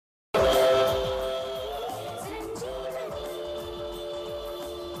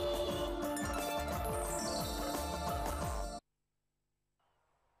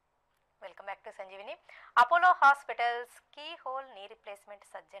Viewers keyhole knee replacement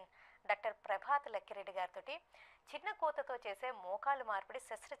surgeon doctor Prabhat Lakkireddy గారితో చిన్న కోతతో చేసే మోకాలు మార్పిడి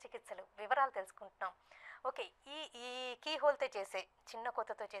శస్త్రచికిత్సలు వివరాలు తెలుసుకుంటున్నాం. ఓకే, ఈ ఈ కీహోల్తో చేసే చిన్న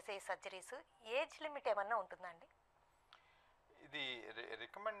కోతతో చేసే ఈ సర్జరీస్ ఏజ్ లిమిట్ ఏమన్నా ఉంటుందండి? ఇది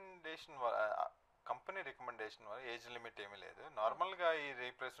రికమెండేషన్ కంపెనీ రికమెండేషన్ వల్ల ఏజ్ లిమిట్ ఏమీ లేదు. నార్మల్గా ఈ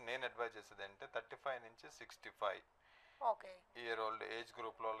రీప్లేస్మెంట్ నేను అడ్వైజ్ చేసేది అంటే 35 నుంచి 65 ఇయర్ ఓల్డ్ ఏజ్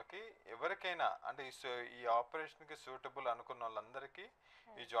గ్రూప్ వాళ్ళకి ఎవరికైనా అంటే ఈ ఆపరేషన్ కి సూటబుల్ అనుకున్న వాళ్ళందరికీ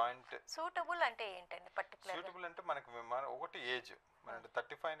ఈ జాయింట్ సూటబుల్ అంటే ఏంటండి? పర్టికులర్ సూటబుల్ అంటే మనకి ఒకటి ఏజ్ మన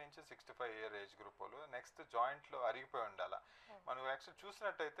 35 నుంచి 65 ఇయర్ ఏజ్ గ్రూప్ వాళ్ళు. నెక్స్ట్ జాయింట్ లో అరిగిపోయి ఉండాలి. మనం యాక్చువల్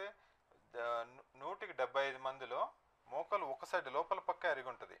చూసినట్టయితే 175 మందిలో మోకాలు ఒక సైడ్ లోపల పక్క అరిగి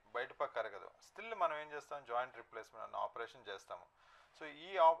ఉంటుంది, బయట పక్క అరగదు. స్టిల్ మనం ఏం చేస్తాం, జాయింట్ రీప్లేస్మెంట్ అన్న ఆపరేషన్ చేస్తాము. సో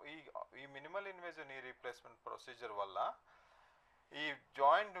ఈ minimal invasive knee replacement procedure వల్ల ఈ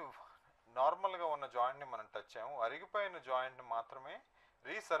జాయింట్ నార్మల్గా ఉన్న జాయింట్ని మనం టచ్ చేయము, అరిగిపోయిన జాయింట్ని మాత్రమే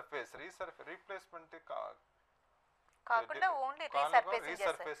రీప్లేస్మెంట్ కాకుండా ఓన్లీ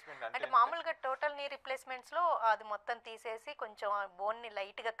రీసర్ఫేసింగ్. అంటే మామూలుగా టోటల్ నీ రీప్లేస్మెంట్స్ లో అది మొత్తం తీసేసి కొంచెం బోన్ ని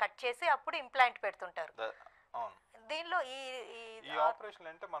లైట్ గా కట్ చేసి అప్పుడు ఇంప్లాంట్ పెడుతుంటారు. అవును, దీనిలో ఈ ఆపరేషన్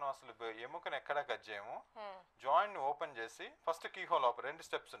అంటే మనం అసలు ఎముకను ఎక్కడ కట్ చేయము, జాయింట్ ని ఓపెన్ చేసి ఫస్ట్ కీహోల్ ఆపరేషన్. 2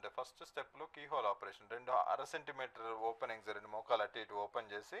 స్టెప్స్ ఉంటాయి. ఫస్ట్ స్టెప్ లో కీహోల్ ఆపరేషన్, 2.5 సెంటీమీటర్ ఓపెనింగ్స్ 2 మోకాలు అటు ఇటు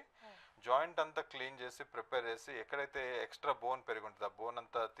ఓపెన్ చేసి జాయింట్ అంతా క్లీన్ చేసి ప్రిపేర్ చేసి ఎక్కడైతే ఎక్స్ట్రా బోన్ పెరిగి ఉంటుంది ఆ బోన్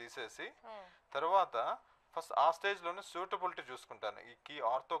అంతా తీసేసి తర్వాత ఫస్ట్ ఆ స్టేజ్ లోనే సూటబిలిటీ చూసుకుంటాను. ఈ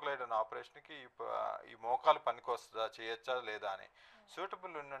ఆర్థోగ్లైడ్ అనే ఆపరేషన్ కి ఈ మోకాలు పనికొస్తుందా, చేయొచ్చా లేదా అని.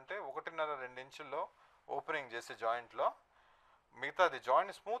 సూటబుల్ ఉందంటే 1.5-2 ఇంచుల్లో ఓపెనింగ్ చేసి జాయింట్ లో మిగతాది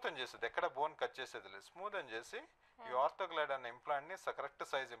జాయింట్ స్మూత్ అని చేసేది, ఎక్కడ బోన్ కట్ చేసేది లేదు, స్మూత్ అని చేసి ఈ ఆర్థోగ్లైడ్ అనే ఇంప్లాంట్ ని కరెక్ట్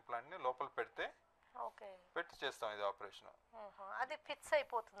సైజ్ ఇంప్లాంట్ ని లోపల పెట్టి చేస్తాం ఇది ఆపరేషన్. అది ఫిక్స్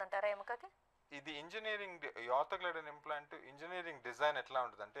అయిపోతుంది అంటారా ఎముకకి? ఇది ఇంజనీరింగ్ ఈ ఆర్థోగ్లైడ్ అనే ఇంప్లాంట్ ఇంజనీరింగ్ డిజైన్ ఎట్లా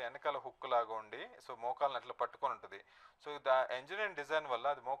ఉంటుంది అంటే వెనకాల హుక్ లాగా ఉండి సో మోకాలను అట్లా పట్టుకొని ఉంటుంది. సో ఇంజనీరింగ్ డిజైన్ వల్ల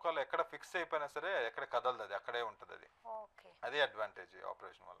అది మోకాలు ఎక్కడ ఫిక్స్ అయిపోయినా సరే ఎక్కడ కదలదు, అది అక్కడే ఉంటుంది. అది అడ్వాంటేజ్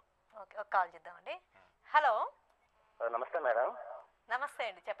ఆపరేషన్ వల్ల. కాల్ చేద్దామండి. హలో, నమస్తే మేడం. నమస్తే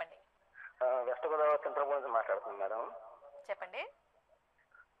అండి, చెప్పండి. వెస్ట్ గోదావరి సెంట్రల్ నుంచి మాట్లాడుతున్నాను మేడం. చెప్పండి.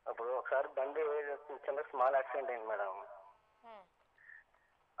 ఇప్పుడు ఒకసారి బండి చిన్న స్మాల్ యాక్సిడెంట్ అయింది మేడం.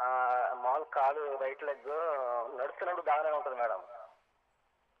 మామూలు కాలు రైట్ లెగ్ నడుస్తున్నప్పుడు బాగానే ఉంటుంది మేడం.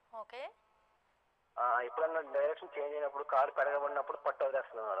 ఓకే. ఎప్పుడన్నా డైరెక్షన్ చేంజ్ అయినప్పుడు కాలు పెరగబడినప్పుడు పట్టు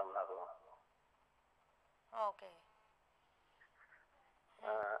వదిలేస్తుంది మేడం నాకు. ఓకే.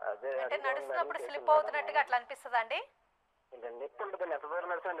 అంటే నడుస్తున్నప్పుడు స్లిప్ అవుతున్నట్టుగా అట్లా అనిపిస్తుందా అండి? నొప్పి ఉంటుంది, ఎంత దూరం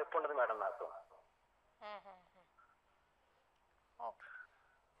నడిచినా నొప్పి ఉంటుంది మేడం నాకు. ఓకే,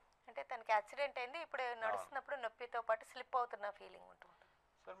 అంటే తనకి యాక్సిడెంట్ అయింది, ఇప్పుడు నడుస్తున్నప్పుడు నొప్పితో పాటు స్లిప్ అవుతున్న ఫీలింగ్ ఉంటుంది.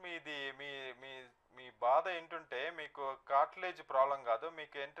 సార్ మీ బాధ ఏంటంటే మీకు కార్టిలేజ్ ప్రాబ్లం కాదు,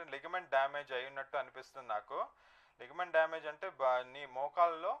 మీకు ఏంటంటే లిగమెంట్ డ్యామేజ్ అయినట్టు అనిపిస్తుంది నాకు. లిగమెంట్ డ్యామేజ్ అంటే నీ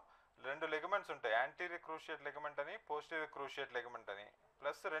మోకాల్లో 2 లిగమెంట్స్ ఉంటాయి, యాంటీరియర్ క్రూషియేట్ లిగమెంట్ అని, పోస్టీరియర్ క్రూషియేట్ లిగమెంట్ అని,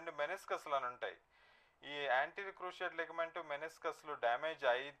 ప్లస్ 2 మెనిస్కస్లు అని ఉంటాయి. ఈ యాంటీరియర్ క్రూషియేట్ లిగమెంట్ మెనిస్కస్లు డ్యామేజ్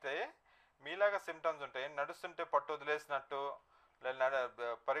అయితే మీలాగా సిమ్టమ్స్ ఉంటాయి. నడుస్తుంటే పట్టు వదిలేసినట్టు,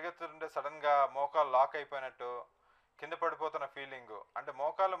 పరిగెత్తుంటే సడన్ గా మోకాలు లాక్ అయిపోయినట్టు, కింద పడిపోతున్న ఫీలింగ్, అంటే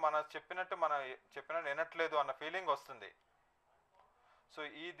మోకాలు మనం చెప్పినట్టు వినట్లేదు అన్న ఫీలింగ్ వస్తుంది. సో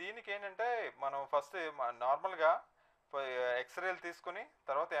దీనికి ఏంటంటే మనం ఫస్ట్ నార్మల్గా ఎక్స్రేలు తీసుకుని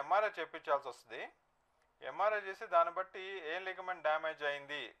తర్వాత ఎంఆర్ఐ చేయించాల్సి వస్తుంది. ఎంఆర్ఐ చేసి దాన్ని బట్టి ఏ లిగమెంట్ డ్యామేజ్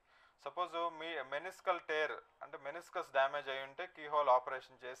అయింది, సపోజ్ మీ మెనిస్కల్ టేర్ అంటే మెనిస్కస్ డ్యామేజ్ అయి ఉంటే కీహోల్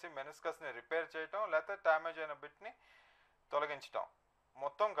ఆపరేషన్ చేసి మెనిస్కస్ని రిపేర్ చేయటం, లేకపోతే డ్యామేజ్ అయిన బిట్ని తొలగించటం.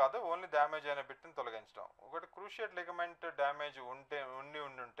 మొత్తం కాదు, ఓన్లీ డ్యామేజ్ అయిన బిట్ని తొలగించడం. ఒకటి క్రూషియేట్ లిగమెంట్ డ్యామేజ్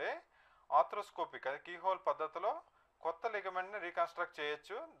ఉంటే ఆర్థ్రోస్కోపిక్ అది కీహోల్ పద్ధతిలో కొత్త లిగమెంట్ని రీకన్స్ట్రక్ట్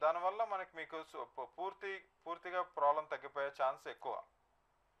చేయొచ్చు. దానివల్ల మీకు పూర్తిగా ప్రాబ్లం తగ్గిపోయే ఛాన్స్ ఎక్కువ.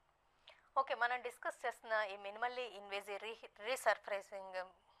 ఓకే, మనం డిస్కస్ చేస్తున్న ఈ minimally invasive resurfacing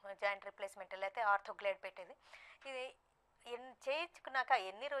joint replacement లేకపోతే ఆర్థోగ్లైడ్ పెట్టేది, ఇది చేయించుకున్నాక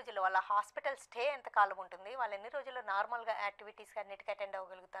ఎన్ని రోజులు వాళ్ళ హాస్పిటల్ స్టే ఎంత కాలం ఉంటుంది, వాళ్ళు ఎన్ని రోజులు నార్మల్గా యాక్టివిటీస్ అన్నిటికీ అటెండ్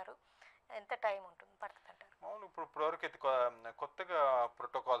అవ్వగలుగుతారు, ఎంత టైం ఉంటుంది పడుతుంది అంటారు? అవును, ఇప్పటివరకు కొత్తగా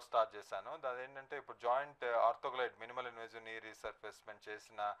ప్రోటోకాల్ స్టార్ట్ చేశాను. అది ఏంటంటే ఇప్పుడు జాయింట్ ఆర్థోగ్లైడ్ మినిమల్ ఇన్వేజివ్ నీ రీసర్ఫేస్మెంట్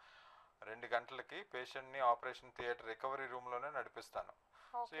చేసిన 2 గంటలకి పేషెంట్ని ఆపరేషన్ థియేటర్ రికవరీ రూమ్లోనే నడిపిస్తాను.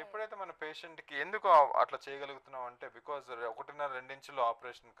 సో ఎప్పుడైతే మన పేషెంట్కి ఎందుకు అట్లా చేయగలుగుతున్నాం అంటే బికాజ్ 1.5-2 ఇంచుల్లో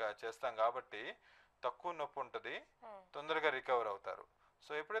ఆపరేషన్ చేస్తాం కాబట్టి తక్కువ నొప్పి ఉంటుంది, తొందరగా రికవర్ అవుతారు.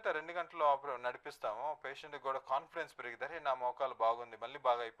 సో ఎప్పుడైతే 2 గంటల్లో నడిపిస్తామో పేషెంట్కి కూడా కాన్ఫిడెన్స్ పెరిగితే నా మోకాలు బాగుంది, మళ్ళీ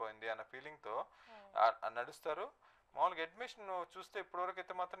బాగా అయిపోయింది అన్న ఫీలింగ్తో నడుస్తారు. మామూలుగా అడ్మిషన్ చూస్తే ఇప్పటివరకు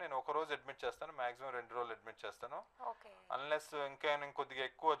అయితే మాత్రం నేను ఒక రోజు అడ్మిట్ చేస్తాను, మాక్సిమం 2 రోజులు అడ్మిట్ చేస్తాను. ఓకే. అన్లెస్ ఇంకా నేను కొద్దిగా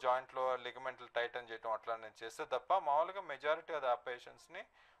ఎక్కువ జాయింట్లో లిగమెంట్లు టైటన్ చేయడం అట్లా నేను చేస్తే తప్ప మామూలుగా మెజారిటీ అది ఆ పేషెంట్స్ని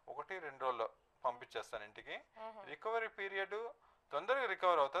 1-2 రోజుల్లో పంపించేస్తాను ఇంటికి. రికవరీ పీరియడ్ తొందరగా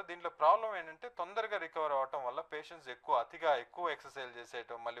రికవర్ అవుతుంది. దీంట్లో ప్రాబ్లం ఏంటంటే తొందరగా రికవర్ అవటం వల్ల పేషెంట్స్ అతిగా ఎక్కువ ఎక్సర్సైజ్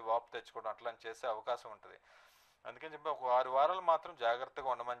చేసేయటం, మళ్ళీ వాపు తెచ్చుకోవడం అట్లా చేసే అవకాశం ఉంటుంది. అందుకని చెప్పి ఒక 6 వారాలు మాత్రం జాగ్రత్తగా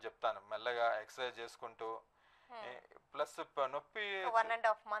ఉండమని చెప్తాను, మెల్లగా ఎక్సర్సైజ్ చేసుకుంటూ. ప్లస్ నొప్పి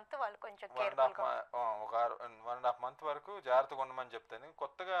 1.5 month వాళ్ళు కొంచెం ఒక 1.5 month వరకు జాగ్రత్తగా ఉండమని చెప్తాను.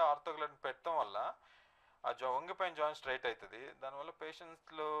 కొత్తగా ఆర్థోగ్లైడ్ పెట్టడం వల్ల ఆ వంగిపోయిన జాయింట్ స్ట్రైట్ అవుతుంది. దానివల్ల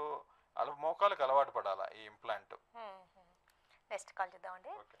పేషెంట్స్లో మోకాలకు అలవాటు పడాలా ఈ ఇంప్లాంట్. నెక్స్ట్ కాల్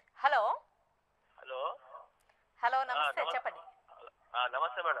చేద్దామండి. హలో హలో హలో నమస్తే, చెప్పండి.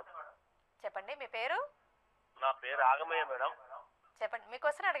 నమస్తే మేడం. చెప్పండి మీ పేరు? నా పేరు ఆగమయ్య మేడం. చెప్పండి, మీ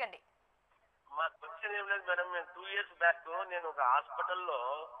క్వశ్చన్ అడగండి. మా క్వశ్చన్ ఏం లేదు మేడం, నేను 2 years బ్యాక్ నేను ఒక హాస్పిటల్లో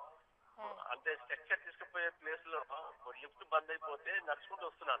అంటే స్ట్రక్చర్ తీసుకుపోయే ప్లేస్ లో లిఫ్ట్ బంద్ అయిపోతే నడుచుకుంటూ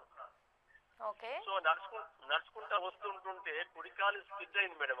వస్తున్నాను. ఓకే. సో నడుచుకుంటా వస్తుంటుంటే కుడికాలు స్కిడ్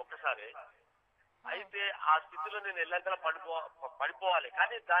అయింది మేడం ఒక్కసారి. అయితే ఆ స్థితిలో నేను ఎల్లంకల పడిపోవాలి,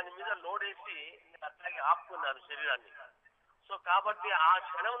 కానీ దాని మీద లోడ్ వేసి నేను అట్లాగే ఆపుకున్నాను శరీరాన్ని. సో కాబట్టి ఆ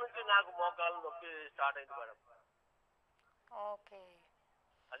క్షణం నుంచి నాకు మోకాలు నొప్పి స్టార్ట్ అయింది మేడం. ఓకే.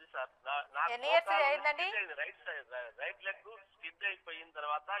 అది సార్ ఎన్ని ఇయర్స్ అయిందండి? రైట్ లెగ్ స్కిడ్ అయిపోయిన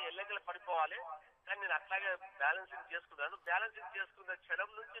తర్వాత ఎల్లెగల పడిపోవాలి, కానీ నేను అట్లాగే బ్యాలెన్సింగ్ చేసుకున్నాను. బ్యాలెన్సింగ్ చేసుకున్న క్షణం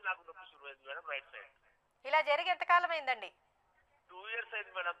నుంచి నాకు నొప్పి షురు అయింది మేడం రైట్ సైడ్. ఇలా జరిగి ఎంత కాలం అయిందండి? 2 years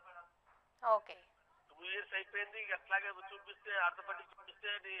అయింది మేడం. ఓకే. 2 years అయిపోయింది. అట్లాగే చూపిస్తే ఆర్థోపెడిక్ చూపిస్తే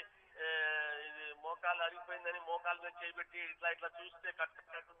ఇది మోకాలు అరిగిపోయిందని మోకాలు మీద చేయబెట్టి ఇట్లా చూస్తే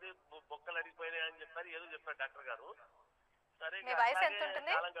కట్టుకుంది, బొక్కలు అరిగిపోయినాయి అని చెప్పారు, ఏదో చెప్పారు డాక్టర్ గారు. సరే మీ వయసు ఎంత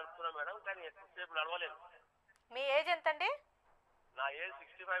ఉంటుంది? కాలం గడుపుతున్నా మేడం, కానీ ఎక్కువసేపు నడవలేదు. మీ ఏజ్ ఎంత అండి? నా ఏజ్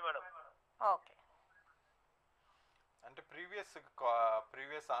 65 మేడం. ఓకే. అంటే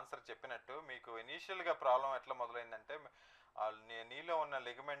ప్రీవియస్ ఆన్సర్ చెప్పినట్టు మీకు ఇనీషియల్గా ప్రాబ్లం ఎట్లా మొదలైందంటే నీలో ఉన్న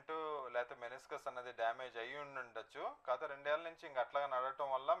లిగమెంటు లేకపోతే మెనిస్కస్ అన్నది డ్యామేజ్ అయ్యి ఉండొచ్చు. కాకపోతే 2 ఏళ్ళ నుంచి ఇంకా అట్లాగా నడవటం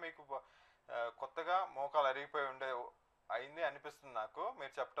వల్ల మీకు కొత్తగా మోకాలు అరిగిపోయి అయింది అనిపిస్తుంది నాకు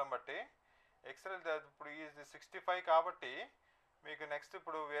మీరు చెప్పడం బట్టి. ఎక్స్రే ఇప్పుడు ఈ 65 కాబట్టి మీకు నెక్స్ట్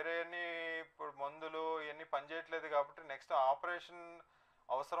ఇప్పుడు వేరే ఇప్పుడు మందులు ఇవన్నీ పనిచేయట్లేదు కాబట్టి నెక్స్ట్ ఆపరేషన్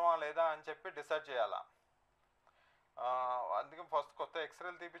అవసరమా లేదా అని చెప్పి డిసైడ్ చేయాలా. అందుకే ఫస్ట్ కొత్త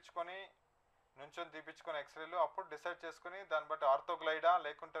ఎక్స్రేలు తీపించుకొని ఎక్స్రేలు అప్పుడు డిసైడ్ చేసుకుని దాన్ని బట్టి ఆర్థోగ్లైడా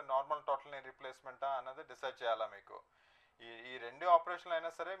లేకుంటే నార్మల్ టోటల్ నీ రీప్లేస్మెంటా అన్నది డిసైడ్ చేయాలా. మీకు ఈ 2 ఆపరేషన్లు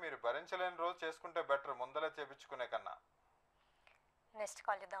అయినా సరే మీరు భరించలేని రోజు చేసుకుంటే బెటర్ ముందలే చేపించుకునే కన్నా. నెక్స్ట్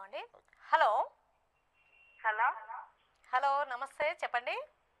కాల్ చేద్దామండి. హలో హలో హలో నమస్తే, చెప్పండి.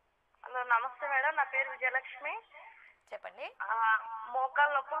 హలో నమస్తే మేడం, నా పేరు విజయలక్ష్మి. చెప్పండి.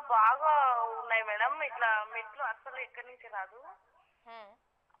 మోకాలు నొప్పులు బాగా ఉన్నాయి మేడం, ఇట్లా మెట్లు అసలు ఎక్కడి నుంచి రాదు.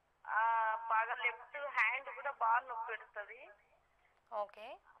 బాగా లెఫ్ట్ హ్యాండ్ కూడా బాగా నొప్పి పెడుతుంది. ఓకే.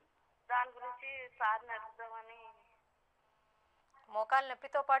 దాని గురించి సార్ని అడుగుదామని. మోకాలు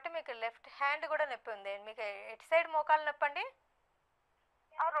నొప్పితో పాటు మీకు లెఫ్ట్ హ్యాండ్ కూడా నొప్పి ఉంది. మీకు ఎటు సైడ్ మోకాలు నొప్పి అండి?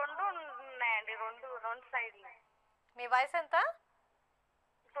 2 ఉన్నాయండి, రెండు సైడ్లు. మీ వయసు ఎంత?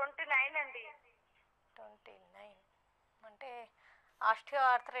 29 అండి. 29 అంటే ఆస్టియో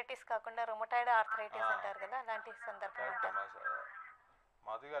ఆర్థరైటిస్ కాకుండా రొమటాయిడ్ ఆర్థరైటిస్ అంటారు కదా, అలాంటి సందర్భం అంటారు.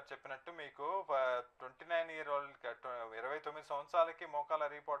 మాధవి గారు చెప్పినట్టు మీకు 29 సంవత్సరాలకి మోకాలు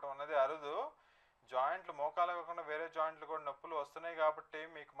అరిగిపోవటం అనేది అరుదు. జాయింట్లు మోకాలు కాకుండా వేరే జాయింట్లు కూడా నొప్పులు వస్తున్నాయి కాబట్టి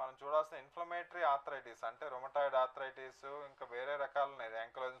మీకు మనం చూడాల్సిన ఇన్ఫ్లమేటరీ ఆర్థరైటిస్ అంటే రొమటాయిడ్ ఆర్థరైటిస్, ఇంకా వేరే రకాలు ఉన్నాయి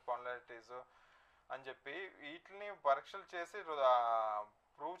యాంకలోజింగ్ స్పాండిలైటిస్ అని చెప్పి వీటిని పరీక్షలు చేసి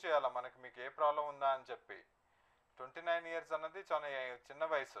ప్రూవ్ చేయాలి మనకి మీకు ఏ ప్రాబ్లం ఉందా అని చెప్పి. 29 years అన్నది చాలా చిన్న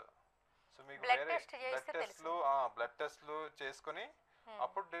వయసు. సో మీకు వేరే బ్లడ్ టెస్ట్లు చేసుకుని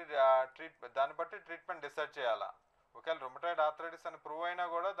అప్పుడు దాన్ని బట్టి ట్రీట్మెంట్ డిసైడ్ చేయాలా. ఒకవేళ రొమటాయిడ్ ఆర్థరైటిస్ అని ప్రూవ్ అయినా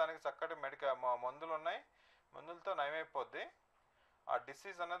కూడా దానికి చక్కటి మందులు ఉన్నాయి, మందులతో నయమైపోద్ది. ఆ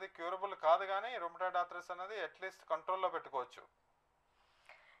డిసీజ్ అన్నది క్యూరబుల్ కాదు, కానీ రొమటాయిడ్ ఆర్థరైటిస్ అనేది అట్లీస్ట్ కంట్రోల్లో పెట్టుకోవచ్చు.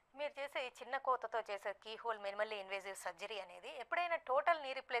 మీరు చేసే ఈ చిన్న కోతతో చేసే కీహోల్ మినిమల్లీ ఇన్వేజివ్ సర్జరీ అనేది ఎప్పుడైనా టోటల్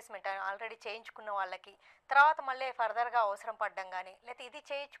నీ రీప్లేస్మెంట్ ఆల్రెడీ చేయించుకున్న వాళ్ళకి తర్వాత మళ్ళీ ఫర్దర్గా అవసరం పడ్డం కానీ, లేకపోతే ఇది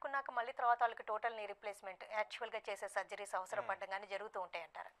చేయించుకున్నాక మళ్ళీ తర్వాత వాళ్ళకి టోటల్ నీ రీప్లేస్మెంట్ యాక్చువల్గా చేసే సర్జరీస్ అవసరం పడ్డం కానీ జరుగుతూ ఉంటాయి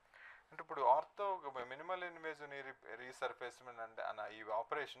అంటారు? అంటే ఇప్పుడు ఆర్థో మినిమల్ ఇన్వేజివ్ నీ రీసర్ఫేస్మెంట్ అంటే అన్న ఈ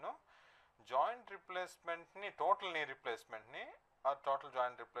ఆపరేషను జాయింట్ రిప్లేస్మెంట్ని టోటల్ నీ రీప్లేస్మెంట్ని టోటల్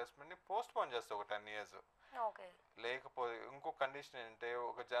జాయింట్ రిప్లేస్మెంట్ని పోస్ట్ పోన్ చేస్తే ఒక 10 years. లేకపోతే ఇంకో కండిషన్ ఏంటంటే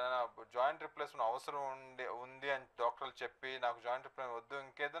ఒక జాయింట్ రిప్లేస్మెంట్ అవసరం ఉంది అని డాక్టర్లు చెప్పి నాకు జాయింట్ రిప్లేస్మెంట్ వద్దు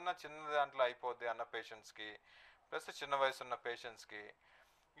ఇంకేదన్నా చిన్న దాంట్లో అయిపోద్ది అన్న పేషెంట్స్కి ప్లస్ చిన్న వయసు ఉన్న పేషెంట్స్కి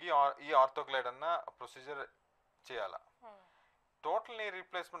ఈ ఆర్థోగ్లైడ్ అన్న ప్రొసీజర్ చేయాలా. టోటల్ నీ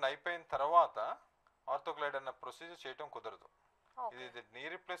రీప్లేస్మెంట్ అయిపోయిన తర్వాత ఆర్థోగ్లైడ్ అన్న ప్రొసీజర్ చేయటం కుదరదు. ఇది నీ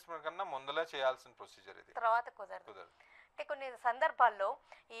రీప్లేస్మెంట్ కన్నా ముందలే చేయాల్సిన ప్రొసీజర్, ఇది తర్వాత కుదరదు. అంటే కొన్ని సందర్భాల్లో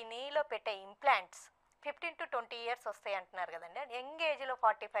ఈ నీలో పెట్టే ఇంప్లాంట్స్ 15 to 20 years వస్తాయి అంటున్నారు కదండి. యంగ్ ఏజ్లో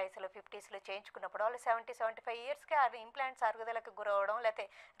 45sలో 50sలో చేయించుకున్నప్పుడు వాళ్ళు 70-75 yearsకి ఆ ఇంప్లాంట్స్ అరుగుదలకు గురవడం లేకపోతే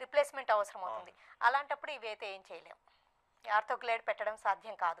రిప్లేస్మెంట్ అవసరం అవుతుంది. అలాంటప్పుడు ఇవైతే ఏం చేయలేం, ఆర్థోగ్లైడ్ పెట్టడం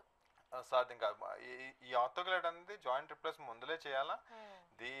సాధ్యం కాదు. సాధ్యం కాదు. ఈ ఆర్థోగ్లైడ్ అనేది జాయింట్ రిప్లేస్మెంట్ ముందులే చేయాలా.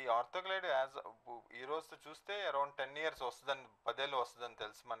 ది ఆర్థోగ్లైడ్ ఈ రోజు చూస్తే అరౌండ్ 10 years వస్తుందని, 10 ఏళ్ళు వస్తుందని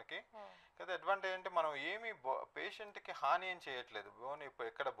తెలుసు మనకి. కదా అడ్వాంటేజ్ అంటే మనం ఏమి పేషెంట్కి హాని ఏం చేయట్లేదు, బోన్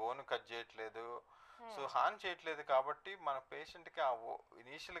ఎక్కడ బోన్ కట్ చేయట్లేదు, సో హాని చేయట్లేదు కాబట్టి మన పేషెంట్కి ఆ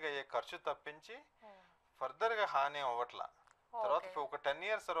ఇనీషియల్గా అయ్యే ఖర్చు తప్పించి ఫర్దర్గా హాని అవ్వట్లా. తర్వాత ఒక 10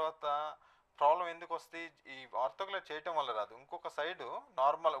 years తర్వాత ప్రాబ్లం ఎందుకు వస్తుంది, ఈ ఆర్థోగ్లైడ్ చేయటం వల్ల రాదు. ఇంకొక సైడు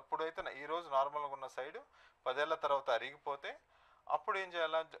నార్మల్, ఇప్పుడైతే ఈ రోజు నార్మల్గా ఉన్న సైడు 10 ఏళ్ల తర్వాత అరిగిపోతే అప్పుడు ఏం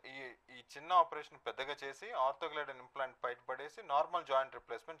చేయాలా, ఈ చిన్న ఆపరేషన్ పెద్దగా చేసి ఆర్థోగ్లైడ్ ఇంప్లాంట్ బయటపడేసి నార్మల్ జాయింట్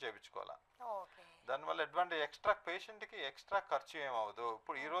రిప్లేస్మెంట్ చేయించుకోవాలా. దానివల్ల అడ్వాంటేజ్ ఎక్స్ట్రా పేషెంట్కి ఎక్స్ట్రా ఖర్చు ఏమవుదు.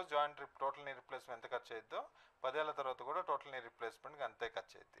 ఇప్పుడు ఈ రోజు జాయింట్ టోటల్ నీ రిప్లేస్మెంట్ ఎంత ఖర్చు అవుతుందో 10 ఏళ్ల తర్వాత కూడా టోటల్ నీ రిప్లేస్మెంట్కి అంతే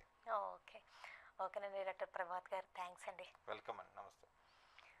ఖర్చు అవుతుంది. ఓకేనండి డాక్టర్ ప్రభాత్ గారు, థ్యాంక్స్ అండి. వెల్కమ్ అండి, నమస్తే.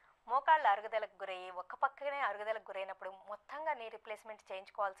 మోకాళ్ళ అరుగుదలకు గురయ్యి ఒక్క పక్కనే అరుగుదలకు గురైనప్పుడు మొత్తంగా నీ రిప్లేస్మెంట్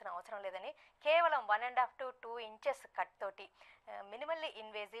చేయించుకోవాల్సిన అవసరం లేదని కేవలం 1.5 to 2 inches కట్ తోటి minimally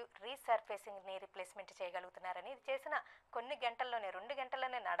invasive resurfacing knee replacement చేయగలుగుతున్నారని, ఇది చేసిన కొన్ని గంటల్లోనే 2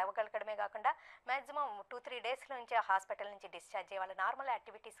 గంటల్లోనే నడవగలగడమే కాకుండా మ్యాక్సిమం 2-3 days నుంచి ఆ హాస్పిటల్ నుంచి డిశ్చార్జ్ అయ్యే వాళ్ళు నార్మల్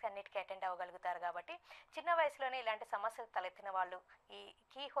యాక్టివిటీస్కి అన్నిటికీ అటెండ్ అవ్వగలుగుతారు. కాబట్టి చిన్న వయసులోనే ఇలాంటి సమస్యలు తలెత్తిన వాళ్ళు ఈ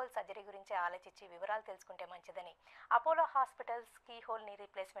కీహోల్ సర్జరీ గురించి ఆలోచించి వివరాలు తెలుసుకుంటే మంచిదని Apollo hospitals keyhole knee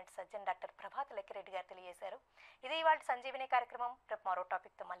replacement surgeon doctor Prabhat Lakkireddy గారు తెలియజేశారు. ఇది ఇవాళ సంజీవిని కార్యక్రమం. రేపు మరో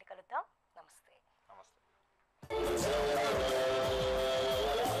టాపిక్తో మళ్ళీ కలుద్దాం. నమస్తే.